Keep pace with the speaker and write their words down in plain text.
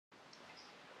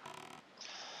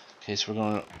Okay, so we're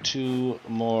going 2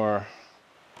 more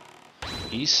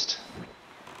east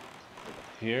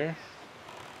here.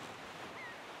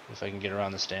 If I can get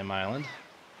around this damn island.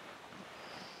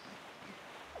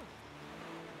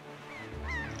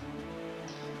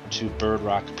 To Bird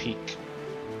Rock Peak.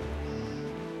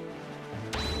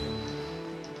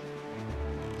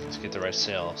 Let's get the right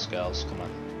sail, scales. Come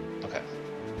on. Okay.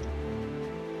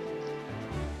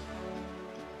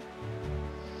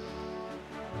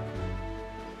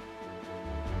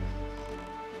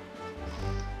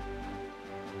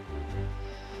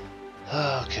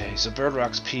 Okay, so Bird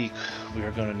Rock's Peak, we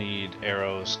are going to need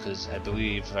arrows, because I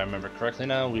believe, if I remember correctly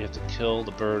now, we have to kill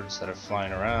the birds that are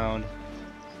flying around.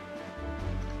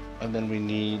 And then we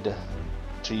need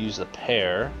to use the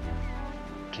pair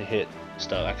to hit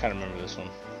stuff. I kind of remember this one.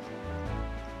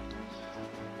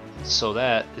 So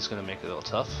that is going to make it a little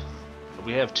tough. But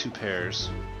we have 2 pairs.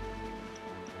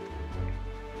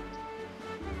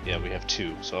 Yeah, we have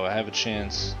 2. So I have a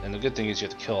chance. And the good thing is you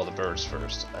have to kill all the birds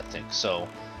first, I think. So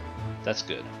that's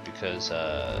good, because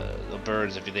the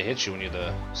birds, if they hit you when you're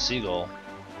the seagull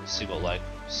like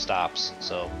stops.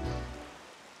 So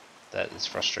that is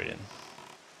frustrating.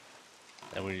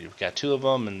 And we've got 2 of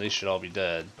them, and they should all be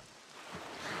dead.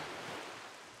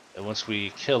 And once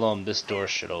we kill them, this door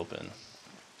should open.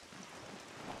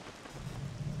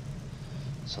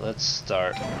 So let's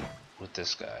start with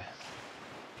this guy.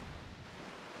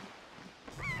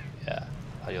 Yeah,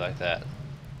 how do you like that?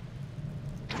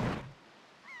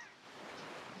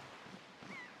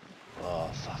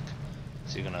 Oh, fuck.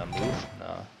 Is he gonna move?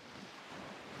 No.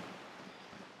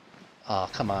 Oh,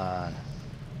 come on.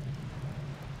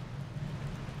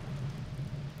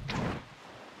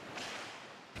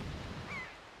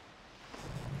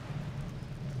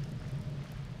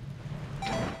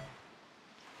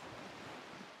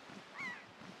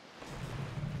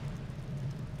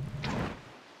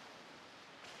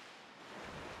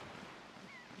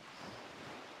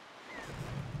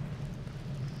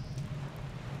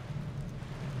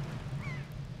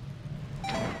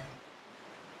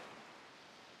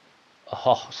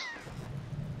 Oh.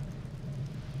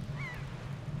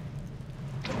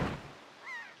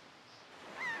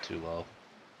 Too low.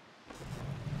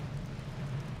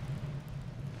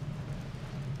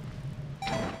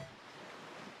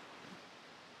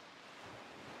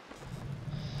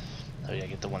 Oh yeah,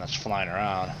 get the one that's flying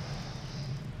around.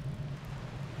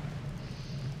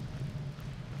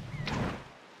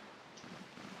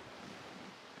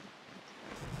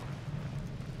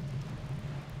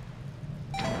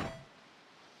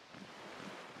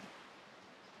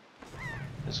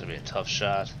 This is gonna be a tough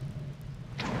shot.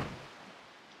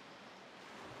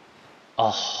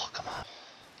 Oh, come on.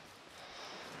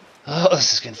 Oh,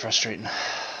 this is getting frustrating.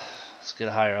 Let's get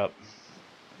higher up.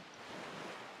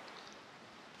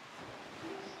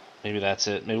 Maybe that's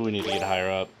it. Maybe we need to get higher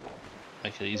up.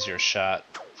 Make it an easier shot.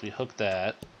 If we hook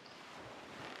that,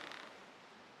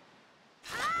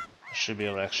 I should be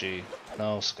able to actually...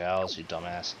 No, Scowls, you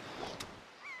dumbass.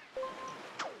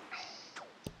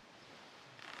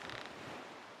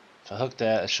 If I hook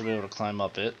that, I should be able to climb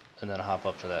up it, and then hop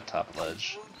up to that top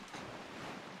ledge.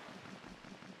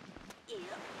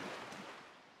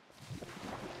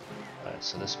 Alright,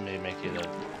 so this may make it a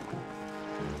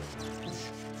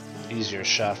easier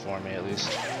shot for me, at least.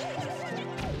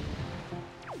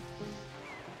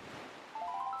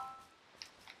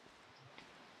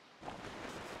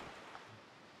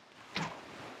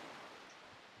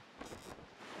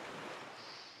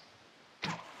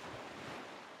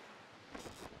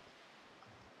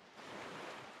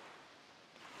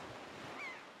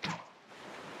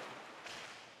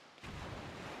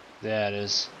 Yeah, it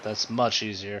is. That's much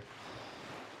easier.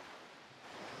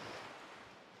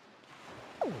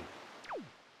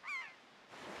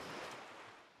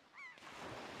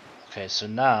 Okay, so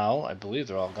now I believe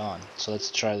they're all gone. So let's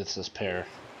try this pair.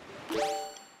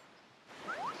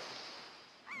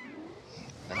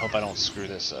 And hope I don't screw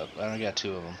this up. I only got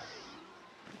 2 of them.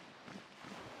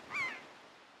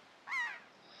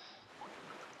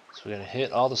 So we gotta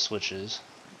hit all the switches.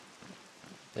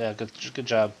 Yeah, good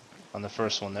job on the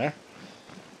first one there.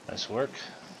 Nice work.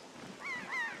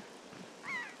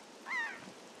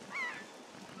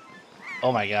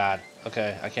 Oh my god.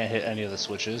 Okay, I can't hit any of the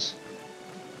switches.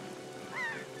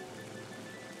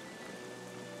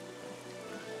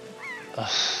 Ugh,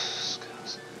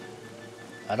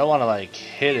 I don't want to like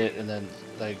hit it and then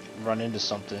like run into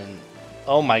something.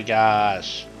 Oh my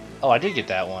gosh. Oh, I did get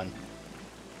that one.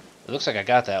 It looks like I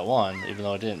got that one, even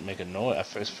though it didn't make a noise. I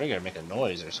first figured it'd make a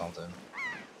noise or something.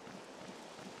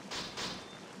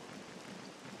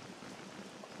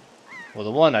 Well,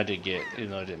 the one I did get, even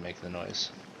though it didn't make the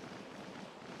noise.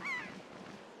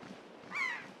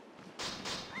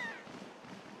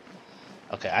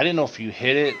 Okay, I didn't know if you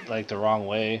hit it like the wrong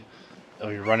way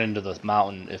or you run into the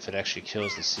mountain if it actually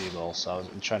kills the seagull. So I was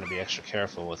trying to be extra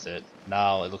careful with it.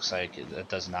 Now it looks like it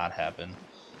does not happen.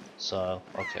 So,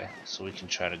 okay, so we can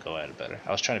try to go at it better.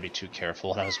 I was trying to be too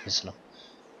careful when I was missing them.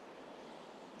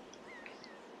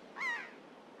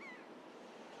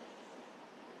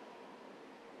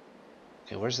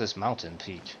 Okay, where's this mountain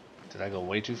peak? Did I go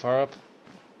way too far up?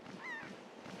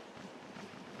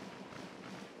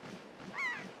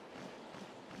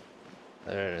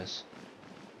 There it is.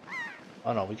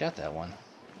 Oh no, we got that one.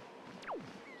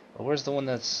 Well, where's the one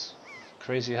that's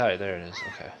crazy high? There it is,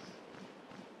 okay.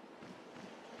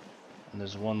 And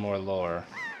there's one more lower.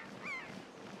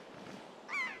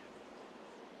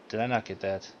 Did I not get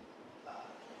that?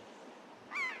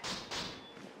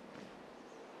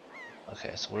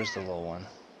 Okay, so where's the low one?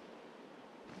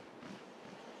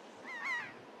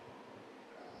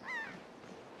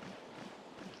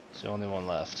 It's the only one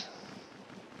left.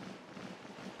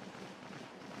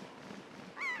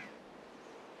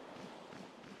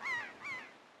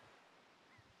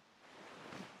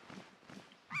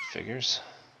 Figures.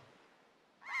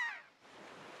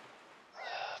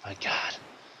 Oh my god.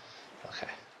 Okay,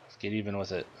 let's get even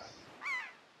with it.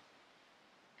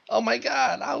 Oh my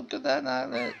god, how could that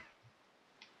not hit?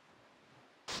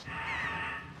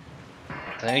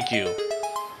 Thank you.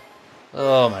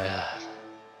 Oh my god.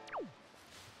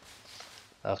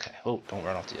 Okay. Oh, don't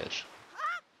run off the edge.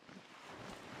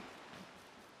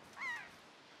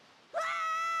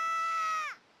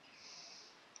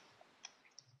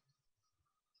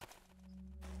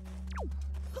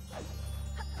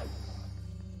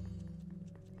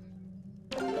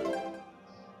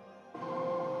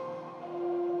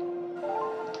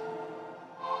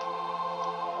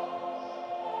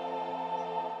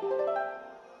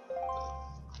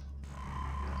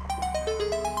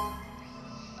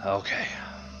 Okay.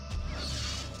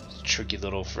 Tricky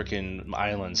little freaking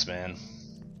islands, man.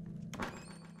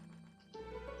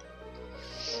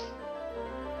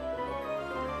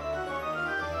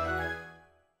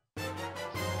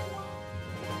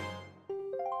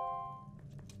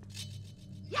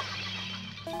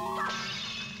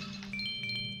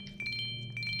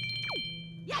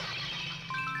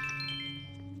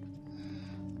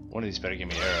 One of these better give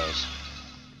me arrows.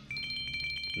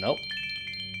 Nope.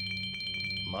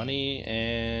 Money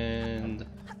and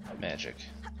magic.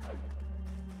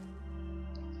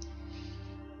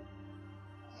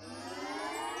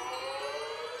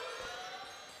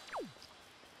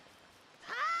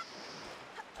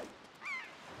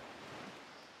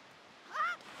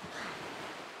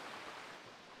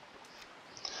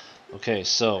 Okay,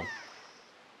 so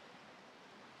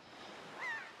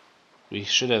we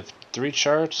should have 3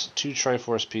 charts, 2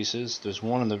 Triforce pieces. There's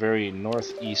one in the very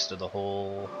northeast of the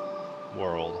whole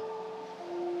world.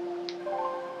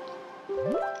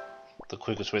 The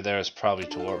quickest way there is probably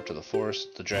to warp to the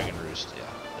forest, the Dragon Roost, yeah.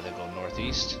 And then go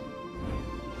northeast.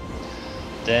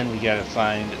 Then we gotta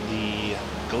find the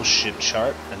ghost ship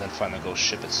chart, and then find the ghost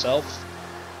ship itself.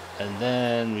 And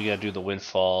then we gotta do the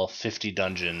Windfall 50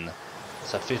 dungeon.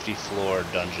 It's a 50 floor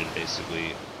dungeon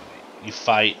basically. You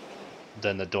fight,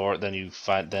 then the door, then you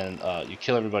fight, then you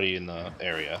kill everybody in the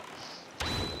area.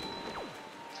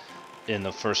 In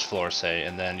the first floor, say,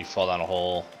 and then you fall down a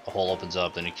hole opens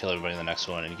up, then you kill everybody in the next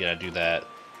one, and you gotta do that.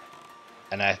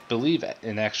 And I believe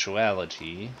in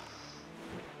actuality,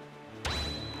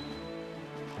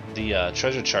 the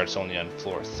treasure chart's only on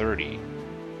floor 30,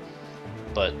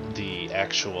 but the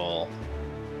actual,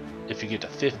 if you get to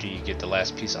 50, you get the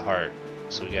last piece of heart,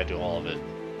 so we gotta do all of it.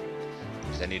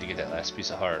 Because I need to get that last piece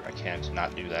of heart, I can't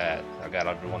not do that. I got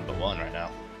everyone but one right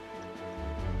now.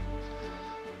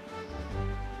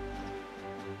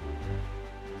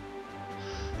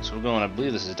 So we're going, I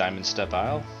believe this is Diamond Step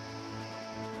Isle.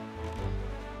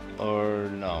 Or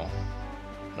no.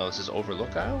 No, this is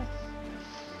Overlook Isle?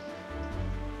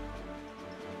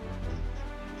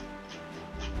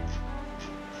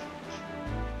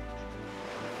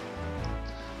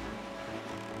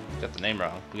 Got the name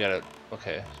wrong. We gotta,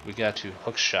 okay, we got to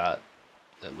hook shot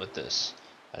with this.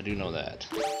 I do know that.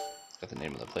 Got the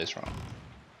name of the place wrong.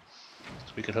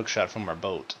 So we could hook shot from our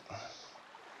boat.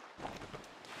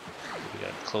 We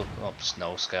got close. Oh,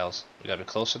 snow scales. We gotta be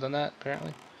closer than that,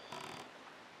 apparently.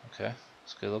 Okay,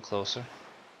 let's get a little closer.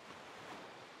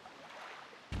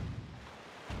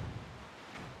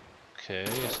 Okay,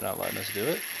 it's not letting us do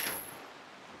it.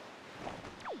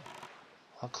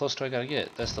 How close do I gotta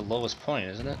get? That's the lowest point,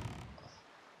 isn't it?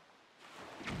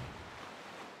 I'm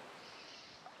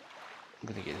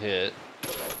gonna get hit.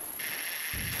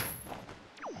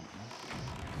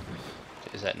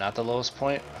 Okay, is that not the lowest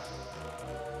point?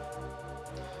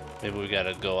 Maybe we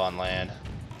gotta go on land.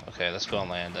 Okay, let's go on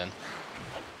land then.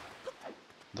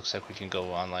 Looks like we can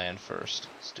go on land first.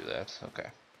 Let's do that. Okay.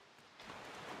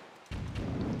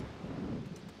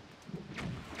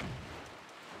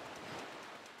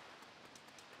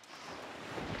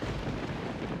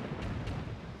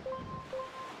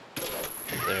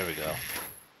 There we go.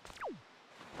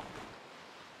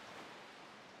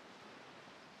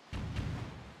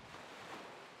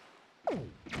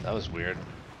 That was weird.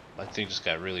 My thing just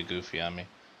got really goofy on me.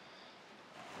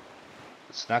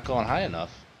 It's not going high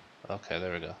enough. Okay,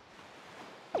 there we go.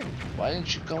 Why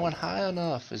didn't you go on high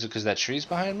enough? Is it because that tree's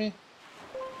behind me?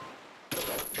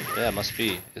 Yeah, it must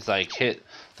be. It's like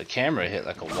the camera hit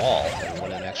like a wall and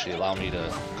wouldn't actually allow me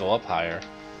to go up higher.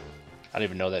 I didn't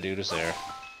even know that dude was there.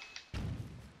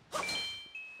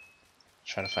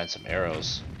 Trying to find some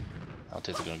arrows. I don't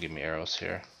think they're gonna give me arrows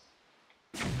here.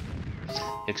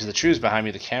 Yeah, because the tree was behind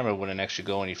me, the camera wouldn't actually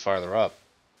go any farther up.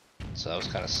 So I was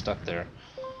kind of stuck there.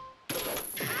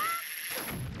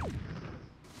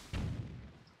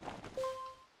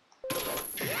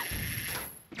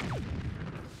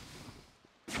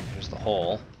 Here's the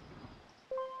hole.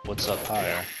 What's up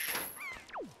higher?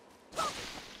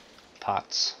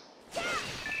 Pots.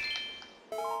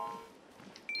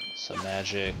 Some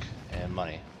magic and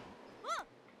money.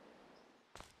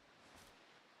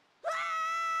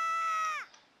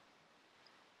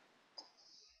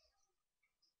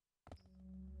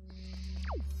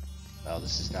 Oh,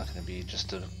 this is not going to be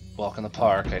just a walk in the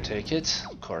park, I take it.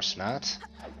 Of course not.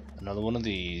 Another one of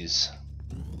these.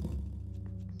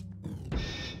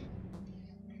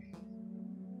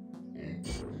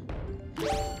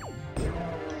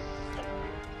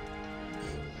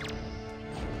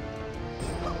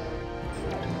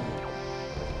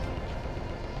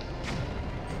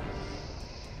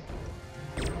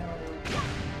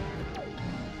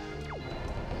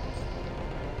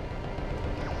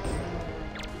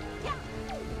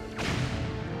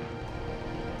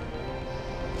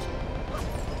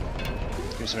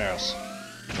 Give me some arrows.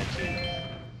 Thank you.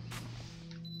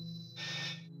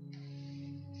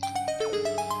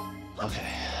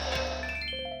 Okay.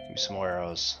 Give me some more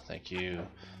arrows. Thank you.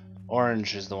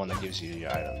 Orange is the one that gives you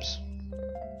your items.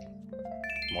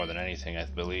 More than anything, I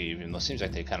believe. Even though it seems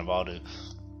like they kind of all do.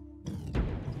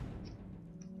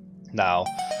 Now,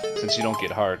 since you don't get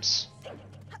hearts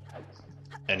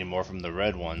anymore from the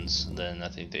red ones, then I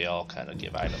think they all kind of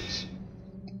give items.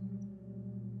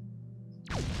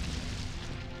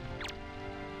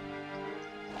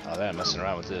 Oh, they're not messing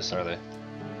around with this, are they?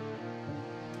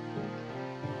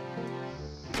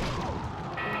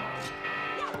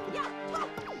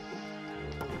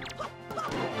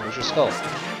 Where's your skull?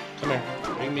 Come here.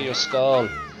 Bring me your skull.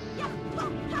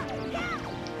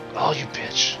 Oh, you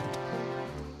bitch.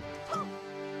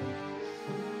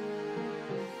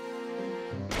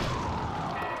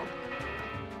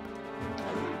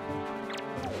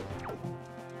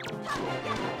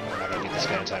 I'm not gonna get this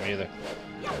guy in time either.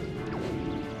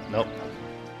 Nope.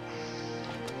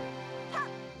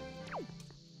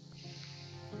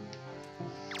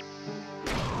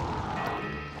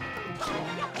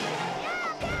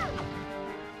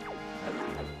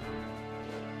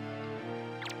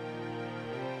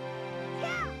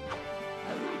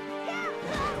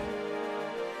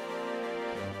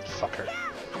 Fucker.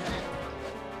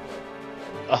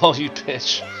 Oh, you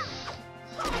bitch.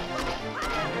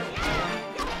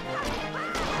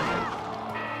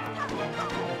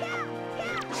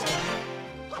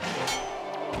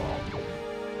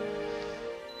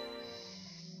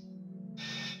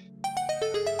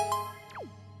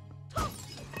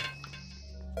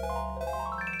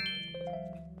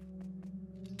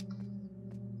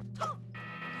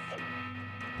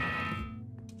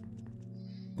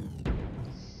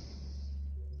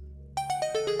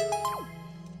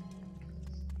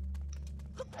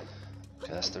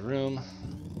 Okay, that's the room.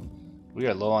 We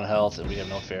are low on health and we have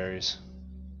no fairies.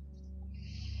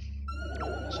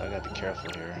 So I gotta be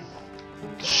careful here.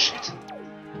 Shit.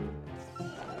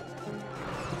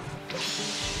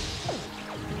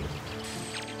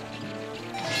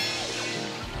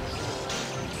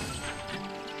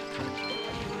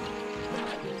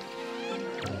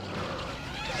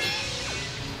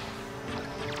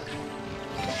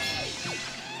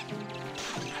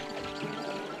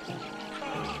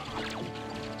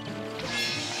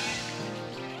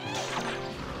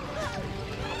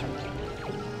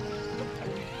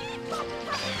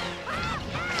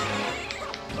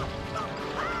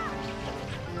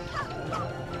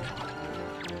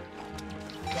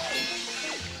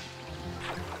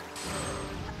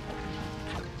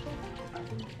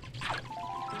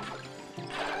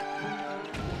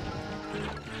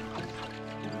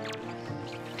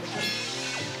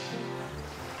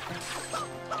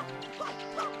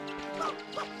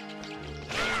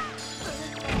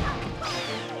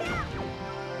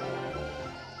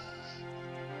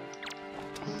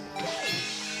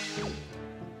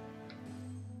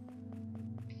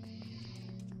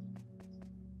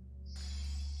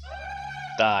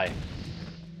 Die.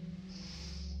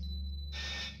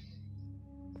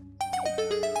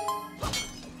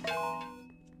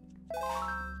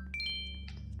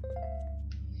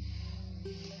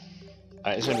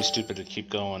 It's gonna be stupid to keep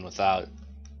going without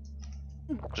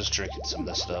just drinking some of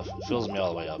this stuff. It fills me all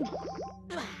the way up.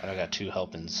 And I got 2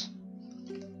 helpings.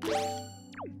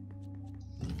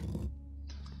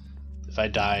 If I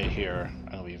die here,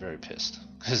 I'm gonna be very pissed.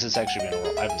 Because it's actually been a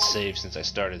while. I haven't saved since I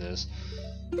started this.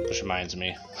 Which reminds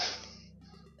me.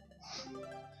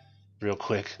 Real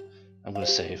quick, I'm gonna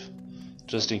save.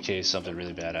 Just in case something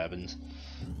really bad happens.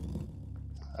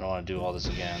 I don't want to do all this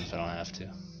again if I don't have to.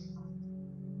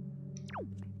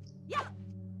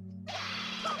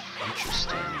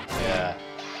 Interesting. Yeah.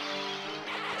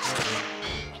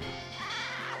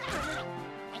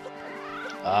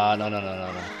 No.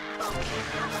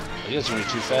 You guys are moving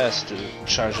too fast to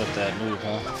charge up that move,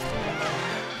 huh?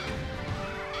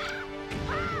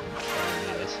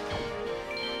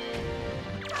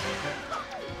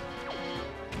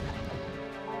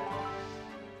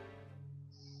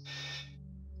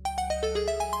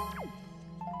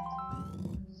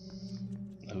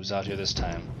 Who's out here this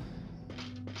time?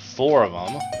 4 of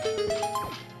them.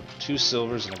 2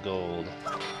 silvers and a gold.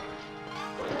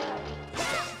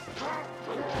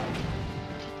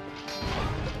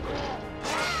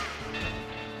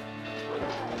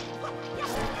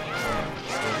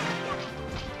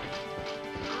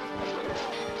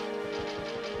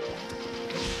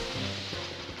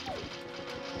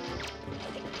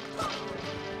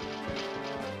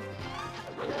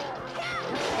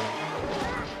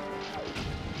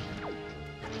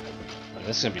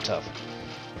 This is gonna be tough.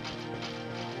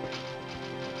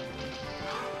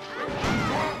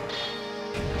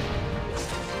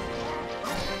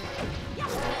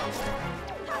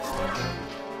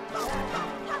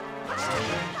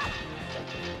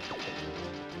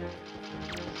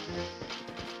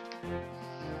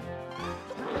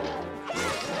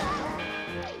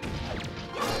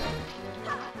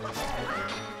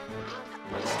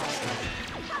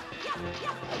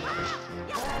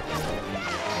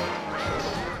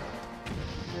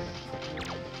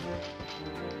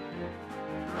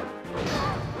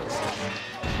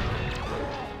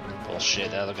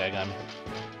 Bullshit, that other guy got me.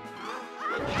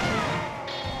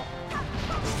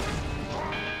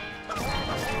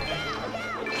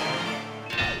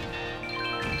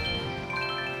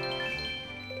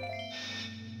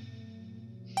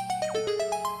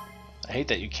 I hate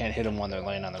that you can't hit them when they're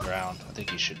laying on the ground. I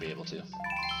think you should be able to.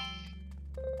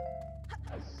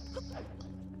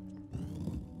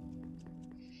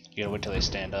 You gotta wait till they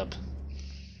stand up.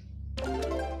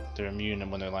 They're immune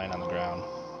when they're lying on the ground.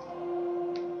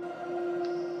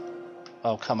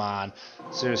 Oh, come on.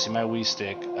 Seriously, my Wii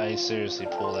stick, I seriously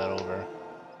pull that over.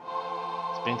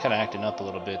 It's been kind of acting up a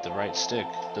little bit. The right stick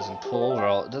doesn't pull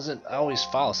over. It doesn't always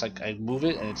follow. It's like I move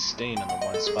it and it's staying on the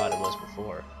one spot it was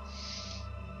before.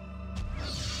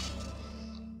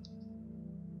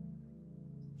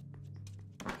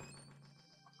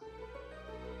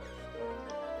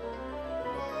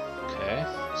 Okay,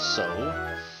 so...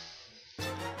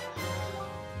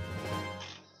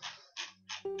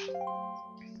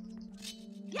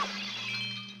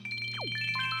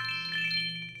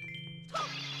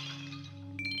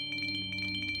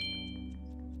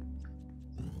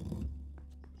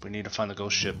 we need to find the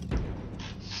ghost ship.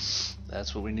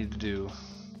 That's what we need to do.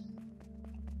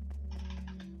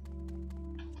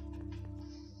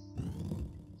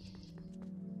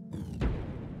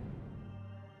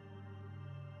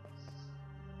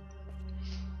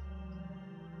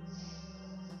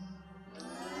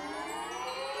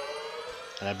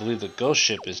 And I believe the ghost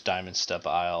ship is Diamond Step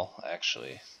Isle,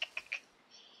 actually.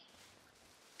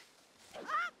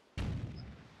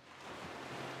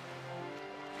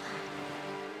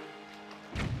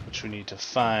 Which we need to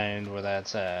find where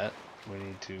that's at. We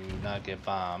need to not get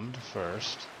bombed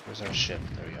first. Where's our ship?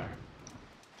 There we are.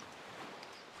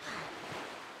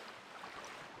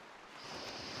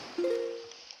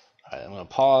 Alright, I'm gonna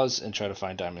pause and try to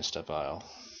find Diamond Step Isle.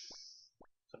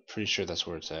 I'm pretty sure that's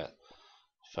where it's at,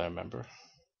 if I remember.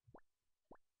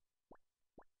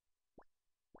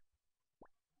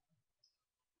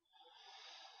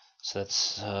 So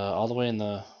that's all the way in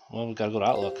the... well, we gotta go to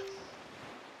Outlook.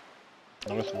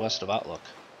 Northwest of Outlook.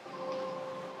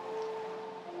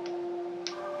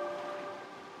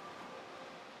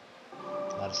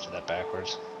 I just did that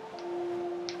backwards.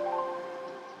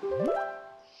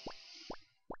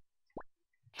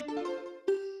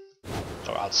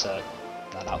 Or Outset,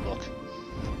 not Outlook.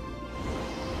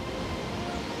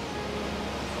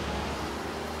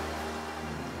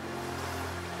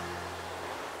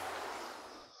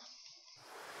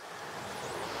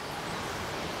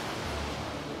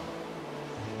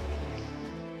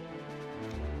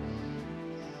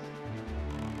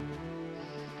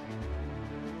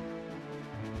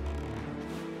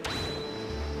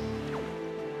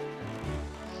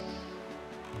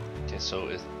 So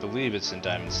I believe it's in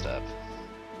Diamond Step.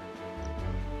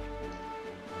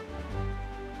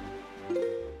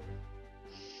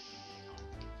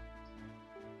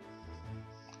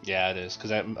 Yeah, it is,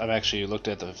 because I've actually looked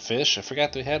at the fish. I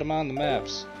forgot they had them on the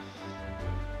maps.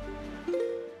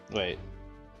 Wait.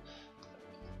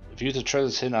 If you use the treasure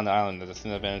that's hidden on the island, the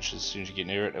thing that vanishes as soon as you get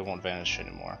near it, it won't vanish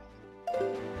anymore.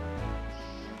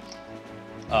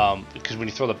 Because when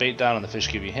you throw the bait down and the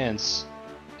fish give you hints,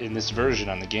 in this version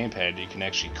on the gamepad, you can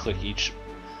actually click each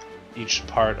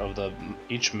part of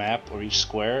each map or each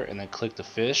square, and then click the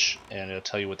fish, and it'll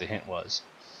tell you what the hint was.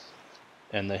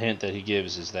 And the hint that he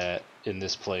gives is that in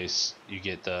this place you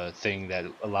get the thing that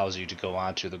allows you to go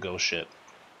onto the ghost ship.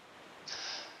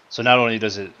 So not only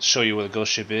does it show you where the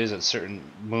ghost ship is at certain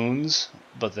moons,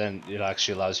 but then it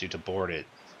actually allows you to board it.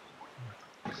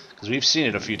 Because we've seen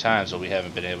it a few times, but we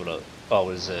haven't been able to... Oh,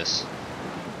 what is this?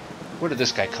 Where did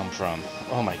this guy come from?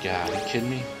 Oh my god, are you kidding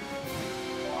me?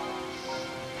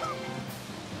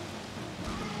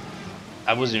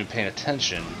 I wasn't even paying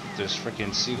attention. There's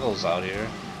freaking seagulls out here.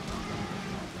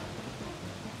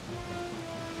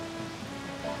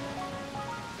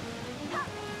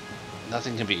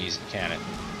 Nothing can be easy, can it?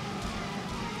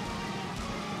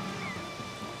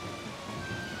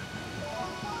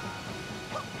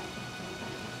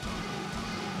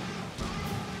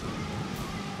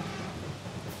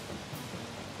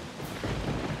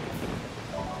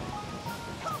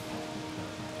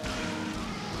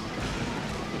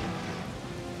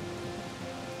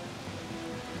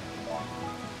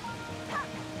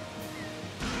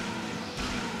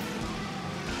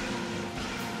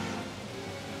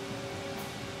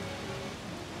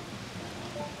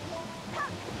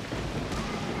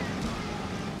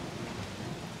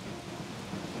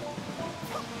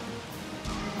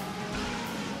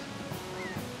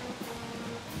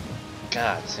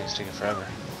 God, this thing's taking forever.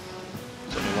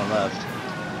 There's only one left.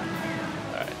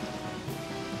 Alright.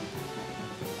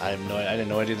 I had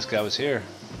no idea this guy was here.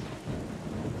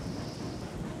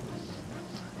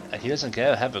 He doesn't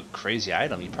have a crazy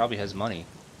item. He probably has money,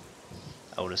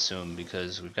 I would assume,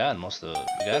 because we've gotten we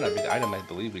got every item I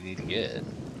believe we need to get.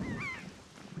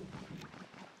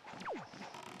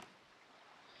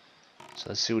 So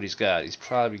let's see what he's got. He's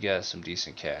probably got some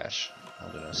decent cash,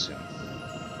 I'm gonna assume.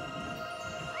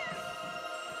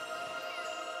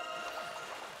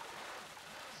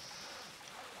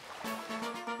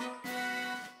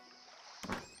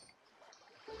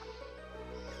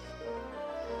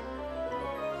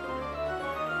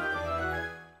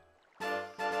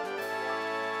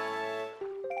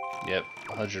 Yep,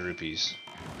 100 rupees.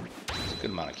 That's a good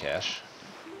amount of cash.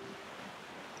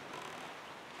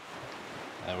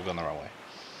 And we're going the wrong way.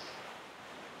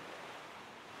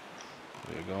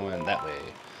 We're going that way.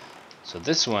 So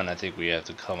this one, I think we have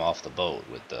to come off the boat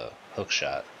with the hook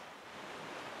shot.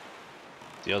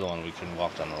 The other one, we can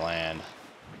walk on the land.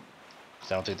 I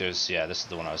don't think there's... Yeah, this is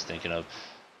the one I was thinking of.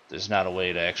 There's not a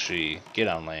way to actually get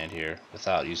on land here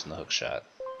without using the hook shot.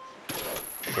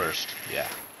 First, yeah.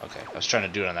 Okay, I was trying to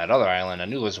do it on that other island. I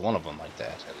knew there was one of them like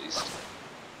that, at least.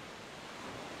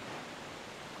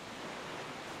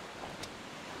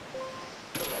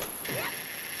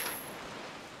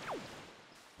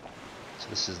 So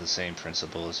this is the same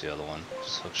principle as the other one.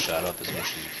 Just hook shot up as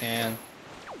much as you can.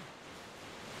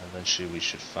 Eventually we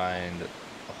should find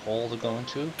a hole to go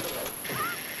into.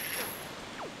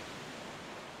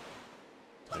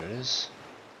 There it is.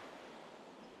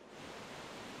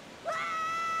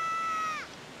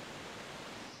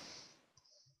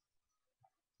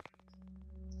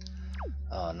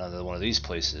 Another one of these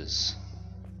places.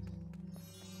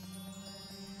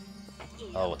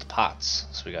 Oh, with the pots.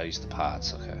 So we gotta use the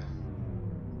pots, okay.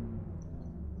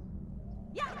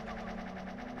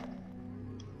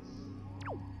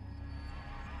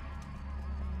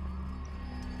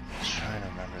 Trying to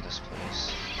remember this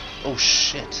place. Oh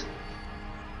shit!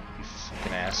 You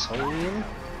fucking asshole!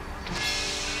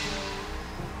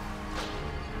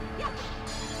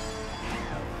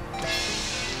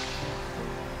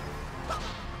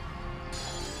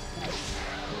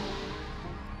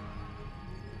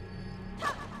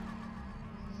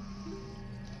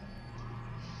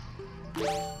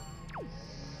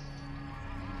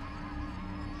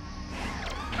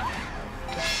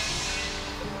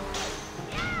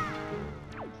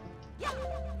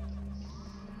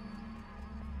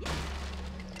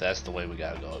 That's the way we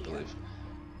gotta go, I believe.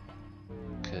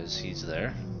 Because he's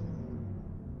there.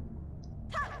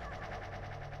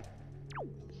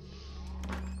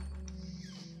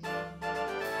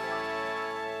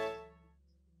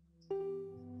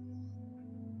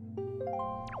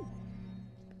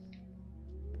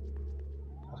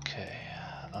 Okay.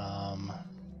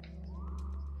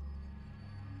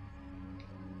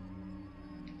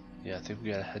 Yeah, I think we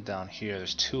gotta head down here.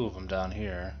 There's two of them down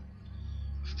here.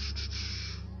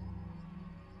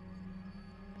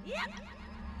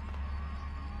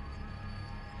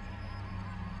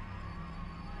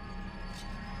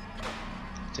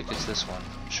 I think it's this one.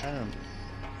 I'm trying to...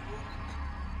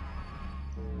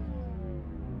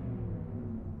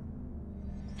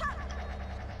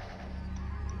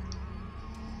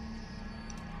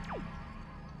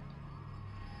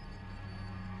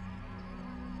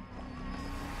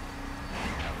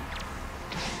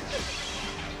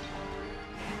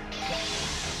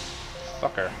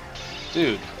 Fucker.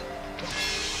 Dude.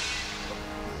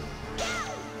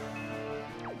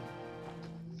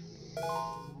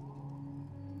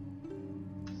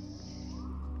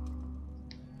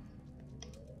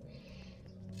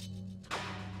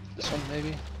 This one,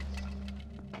 maybe?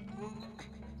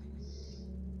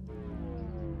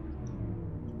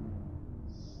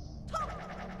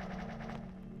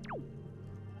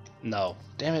 No.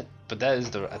 Damn it. But that is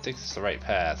the... I think it's the right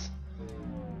path.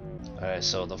 Alright,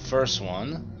 so the first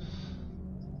one...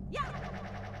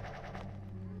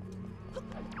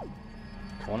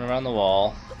 One around the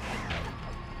wall.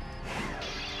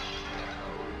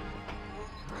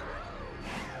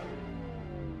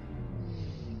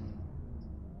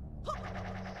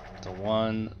 The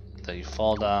one that you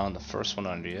fall down, the first one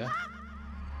under you.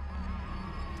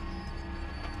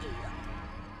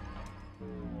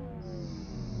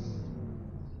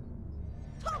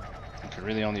 It could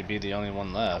really only be the only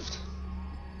one left.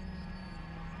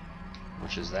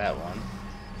 Which is that one.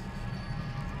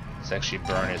 Let's actually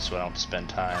burn it so I don't spend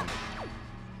time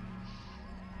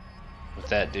with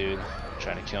that dude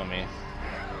trying to kill me.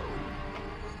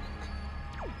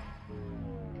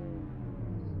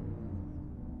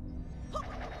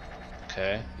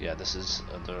 Okay, yeah, this is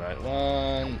the right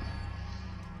one.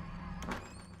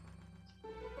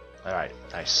 Alright,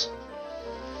 nice.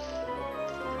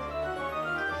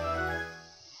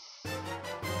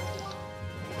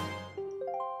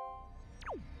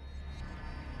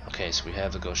 Okay, so we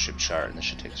have the ghost ship chart, and this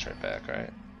should take us right back, right?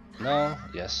 No?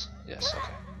 Yes? Yes,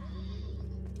 okay.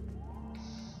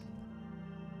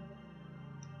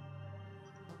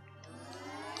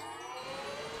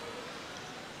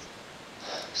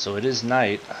 So it is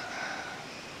night.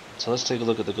 So let's take a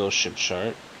look at the ghost ship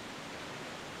chart.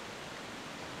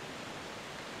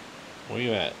 Where are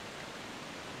you at?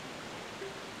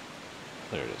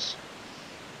 There it is.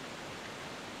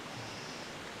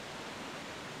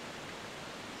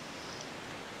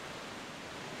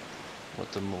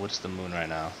 What's the moon right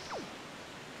now?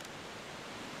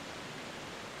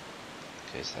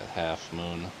 Okay, it's that half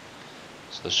moon.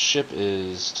 So the ship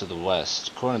is to the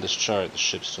west. According to this chart, the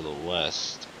ship's to the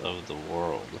west of the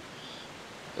world.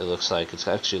 It looks like it's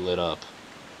actually lit up.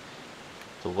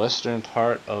 The western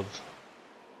part of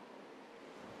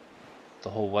the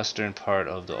whole western part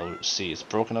of the sea. It's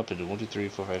broken up into 1, 2, 3,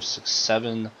 4, 5, 6,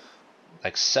 7,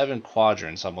 like 7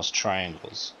 quadrants, almost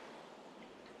triangles.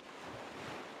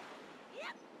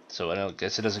 So I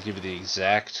guess it doesn't give you the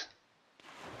exact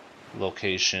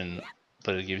location,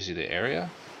 but it gives you the area.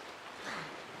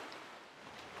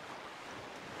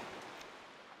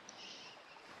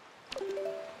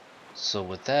 So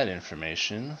with that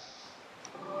information,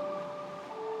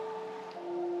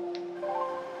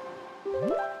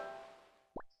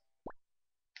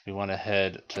 we want to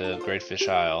head to Great Fish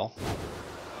Isle.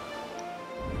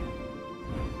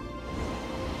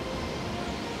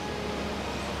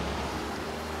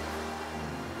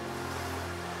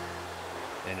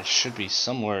 And it should be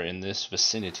somewhere in this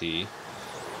vicinity.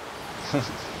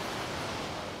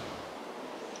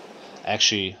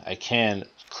 Actually, I can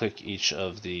click each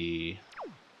of the...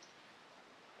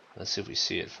 Let's see if we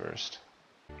see it first.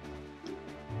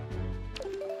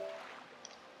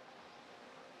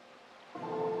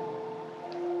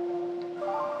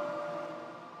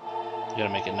 You gotta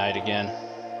make it night again.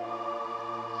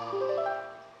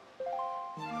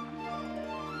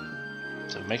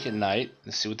 So make it night.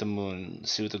 Let's see what the moon,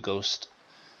 see what the ghost,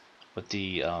 what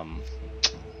the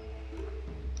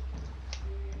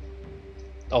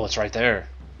oh, it's right there.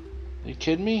 Are you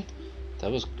kidding me?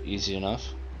 That was easy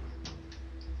enough.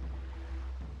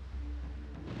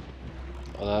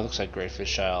 Oh, that looks like Great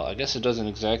Fish Isle. I guess it doesn't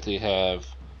exactly have...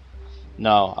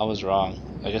 No, I was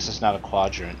wrong. I guess it's not a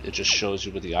quadrant. It just shows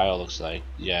you what the isle looks like.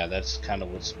 Yeah, that's kind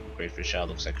of what Great Fish Isle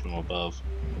looks like from above.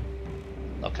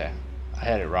 Okay, I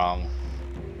had it wrong.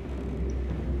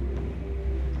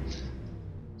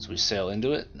 So we sail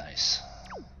into it. Nice.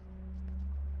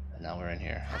 And now we're in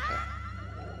here. Okay.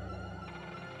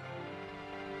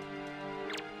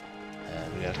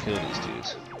 And we gotta kill these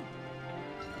dudes.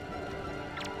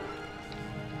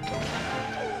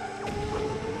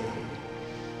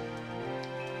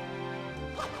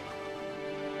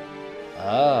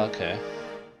 Ah, okay.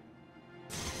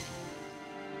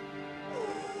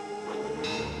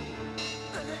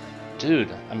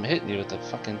 Dude, I'm hitting you with the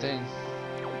fucking thing.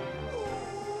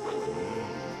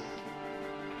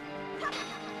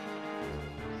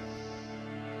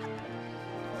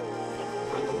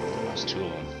 There's two of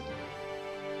them.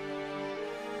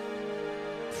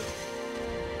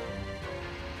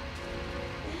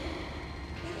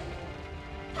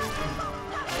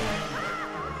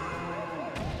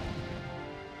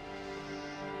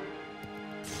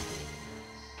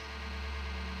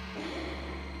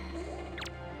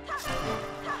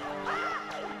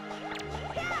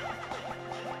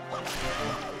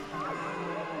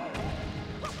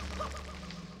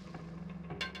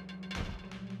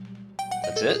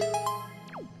 That's it?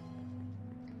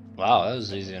 Wow, that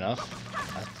was easy enough.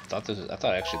 I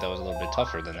thought actually that was a little bit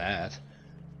tougher than that.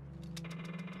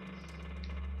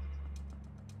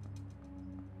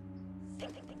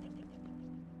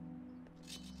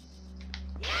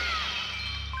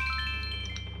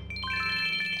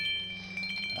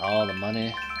 All the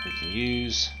money we can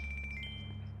use.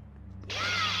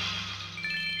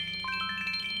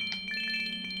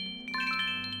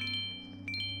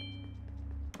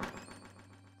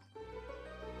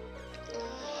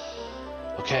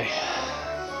 Okay.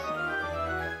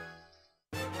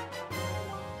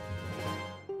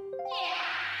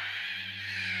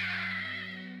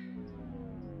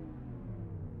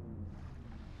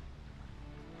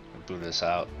 Boot this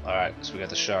out. Alright, so we got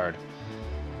the shard.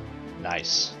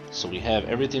 Nice. So we have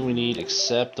everything we need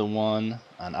except the one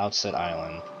on Outset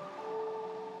Island,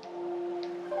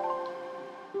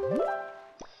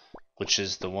 which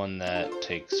is the one that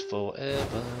takes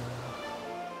forever.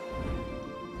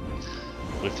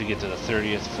 We have to get to the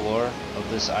 30th floor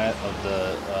of this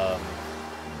the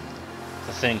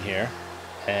thing here,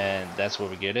 and that's where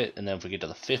we get it. And then if we get to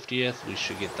the 50th, we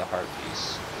should get the heart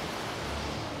piece.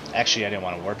 Actually, I didn't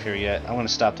want to warp here yet. I'm going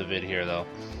to stop the vid here though.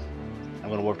 I'm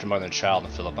going to warp to Mother and Child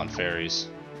and fill up on fairies,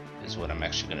 is what I'm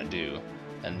actually going to do.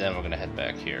 And then we're going to head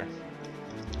back here.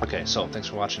 Okay, so thanks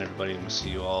for watching, everybody. We'll see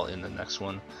you all in the next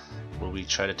one, where we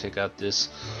try to take out this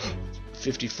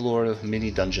 50 floor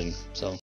mini dungeon. So